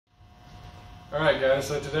Alright guys,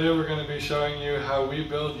 so today we're going to be showing you how we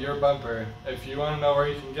build your bumper. If you want to know where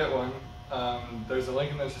you can get one, there's a link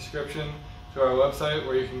in the description to our website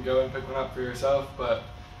where you can go and pick one up for yourself, but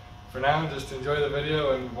for now just enjoy the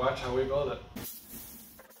video and watch how we build it.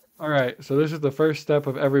 Alright, so this is the first step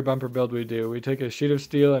of every bumper build we do. We take a sheet of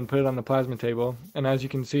steel and put it on the plasma table, and as you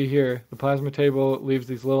can see here, the plasma table leaves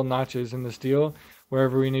these little notches in the steel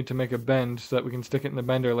wherever we need to make a bend so that we can stick it in the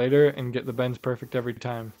bender later and get the bends perfect every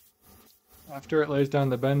time. After it lays down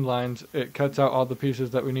the bend lines, it cuts out all the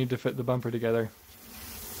pieces that we need to fit the bumper together.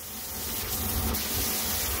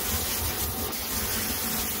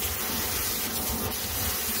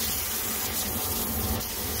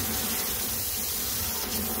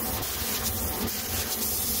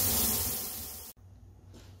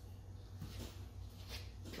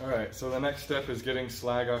 Alright, so the next step is getting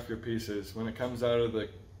slag off your pieces. When it comes out of the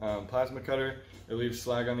plasma cutter, it leaves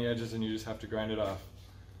slag on the edges and you just have to grind it off.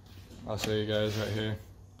 I'll show you guys right here.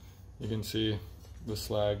 You can see the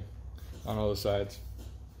slag on all the sides.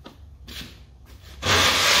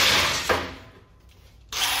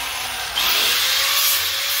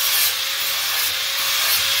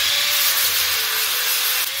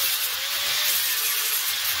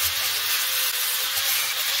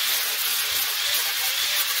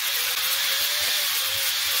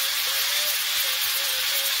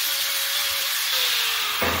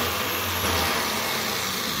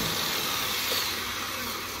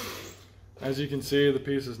 As you can see, the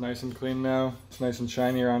piece is nice and clean now. It's nice and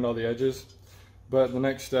shiny around all the edges. But the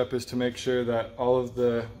next step is to make sure that all of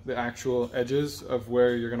the actual edges of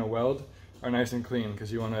where you're going to weld are nice and clean,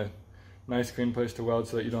 because you want a nice clean place to weld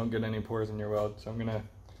so that you don't get any pores in your weld. So I'm going to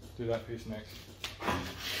do that piece next.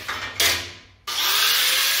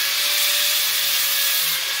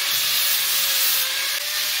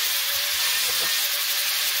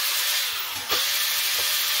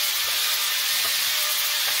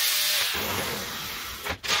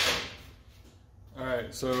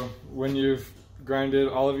 Alright, so when you've grinded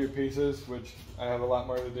all of your pieces, which I have a lot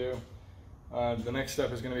more to do, the next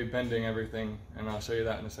step is going to be bending everything, and I'll show you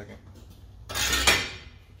that in a second.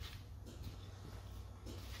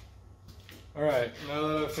 Alright, now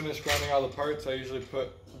that I've finished grinding all the parts, I usually put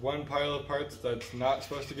one pile of parts that's not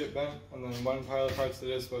supposed to get bent, and then one pile of parts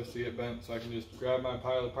that is supposed to get bent, so I can just grab my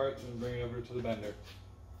pile of parts and bring it over to the bender.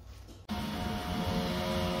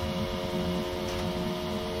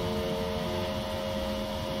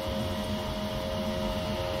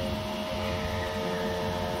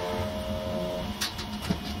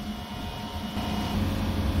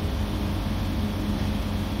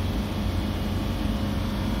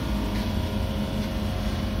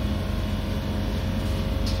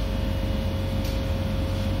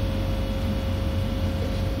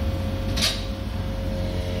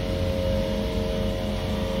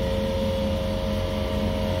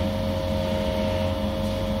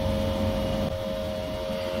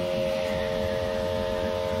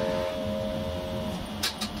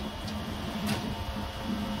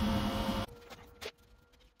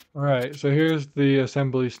 Alright, so here's the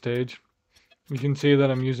assembly stage. You can see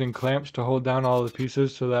that I'm using clamps to hold down all the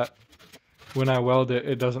pieces so that when I weld it,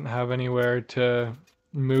 it doesn't have anywhere to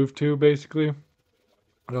move to, basically.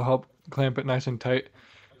 It'll help clamp it nice and tight,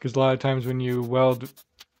 because a lot of times when you weld,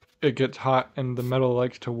 it gets hot and the metal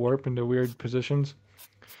likes to warp into weird positions.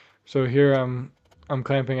 So here I'm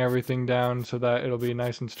clamping everything down so that it'll be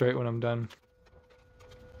nice and straight when I'm done.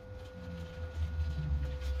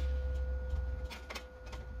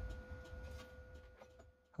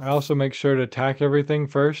 I also make sure to tack everything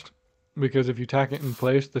first, because if you tack it in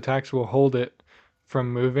place, the tacks will hold it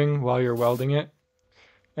from moving while you're welding it.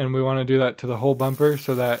 And we want to do that to the whole bumper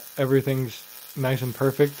so that everything's nice and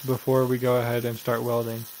perfect before we go ahead and start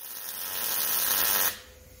welding.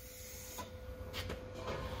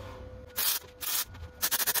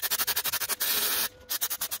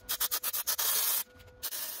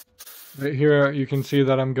 Right here you can see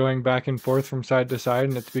that I'm going back and forth from side to side,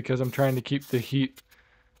 and it's because I'm trying to keep the heat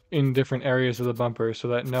in different areas of the bumper so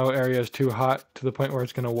that no area is too hot to the point where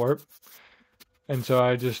it's going to warp. And so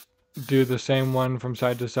I just do the same one from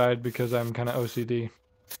side to side because I'm kind of OCD.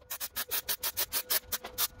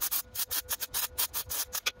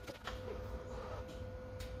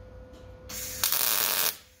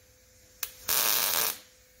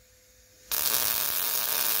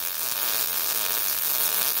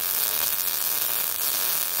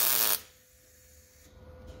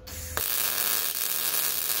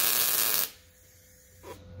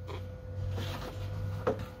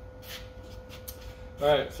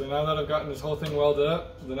 Alright, so now that I've gotten this whole thing welded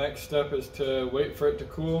up, the next step is to wait for it to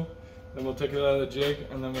cool. Then we'll take it out of the jig,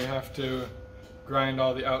 and then we have to grind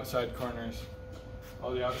all the outside corners.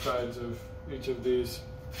 all the outsides of each of these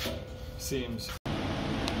seams.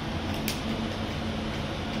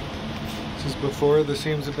 This is before the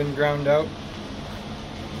seams have been ground out.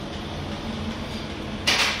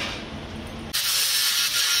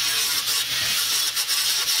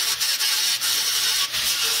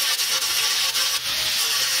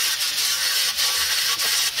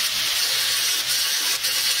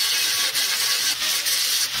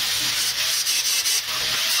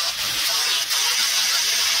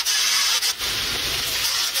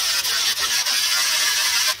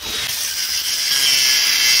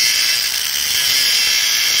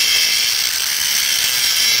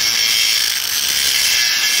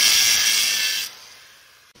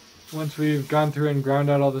 Once we've gone through and ground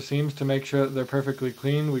out all the seams to make sure that they're perfectly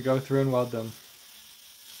clean, we go through and weld them.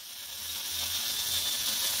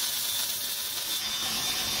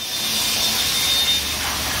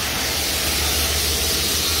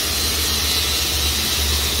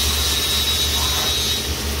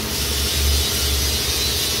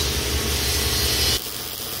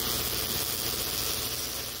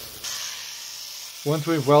 Once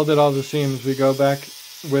we've welded all the seams, we go back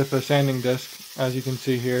with a sanding disc, as you can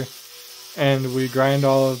see here, and we grind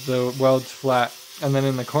all of the welds flat. And then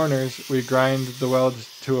in the corners, we grind the welds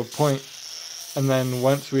to a point. And then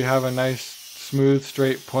once we have a nice, smooth,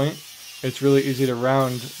 straight point, it's really easy to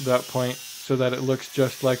round that point so that it looks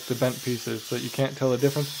just like the bent pieces, so that you can't tell the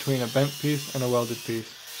difference between a bent piece and a welded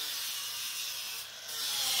piece.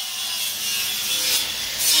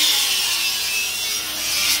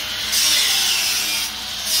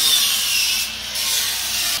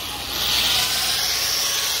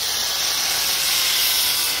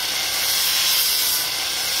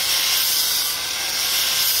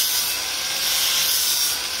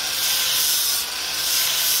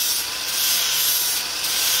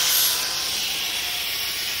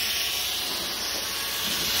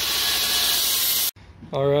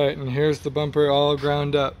 Alright, and here's the bumper all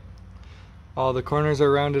ground up. All the corners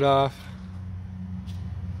are rounded off.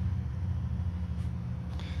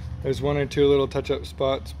 There's one or two little touch-up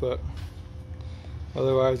spots, but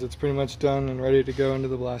otherwise it's pretty much done and ready to go into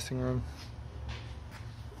the blasting room.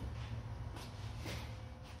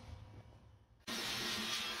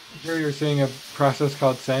 Here you're seeing a process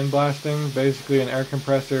called sandblasting. Basically an air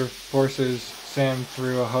compressor forces sand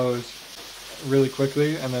through a hose really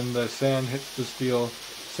quickly, and then the sand hits the steel,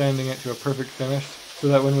 sanding it to a perfect finish, so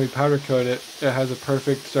that when we powder coat it, it has a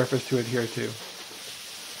perfect surface to adhere to.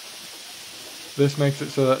 This makes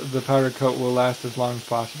it so that the powder coat will last as long as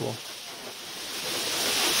possible.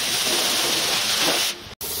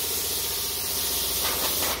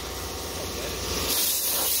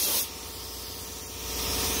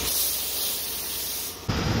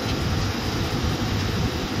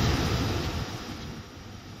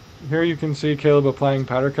 Here you can see Caleb applying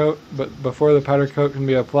powder coat, but before the powder coat can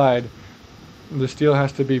be applied, the steel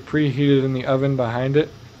has to be preheated in the oven behind it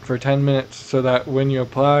for 10 minutes so that when you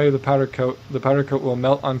apply the powder coat will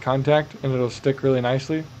melt on contact and it'll stick really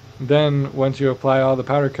nicely. Then, once you apply all the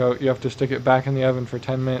powder coat, you have to stick it back in the oven for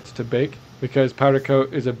 10 minutes to bake, because powder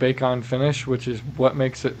coat is a bake-on finish, which is what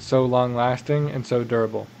makes it so long-lasting and so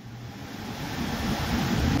durable.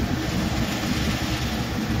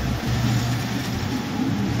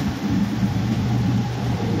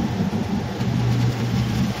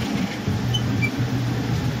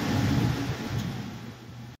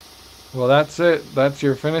 Well, that's it. That's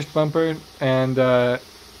your finished bumper. And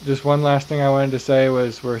just one last thing I wanted to say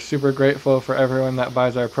was we're super grateful for everyone that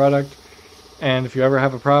buys our product. And if you ever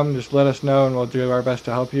have a problem, just let us know and we'll do our best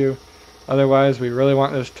to help you. Otherwise, we really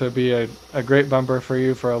want this to be a great bumper for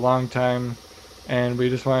you for a long time. And we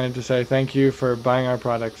just wanted to say thank you for buying our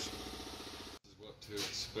products. This is what to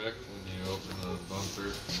expect when you open a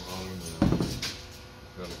bumper from Automail.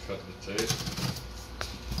 Gotta cut the tape.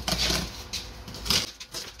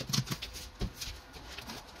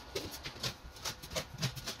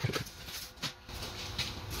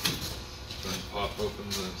 Pop open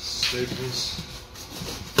the staples.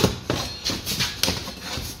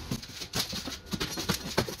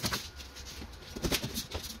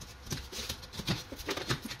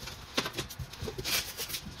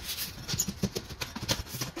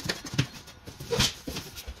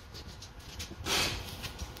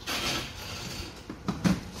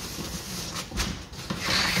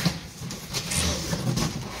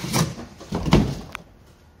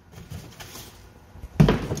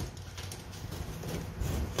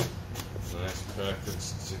 Package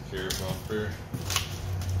secure bumper.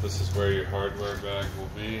 This is where your hardware bag will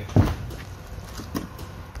be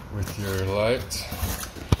with your light,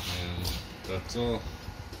 and that's all.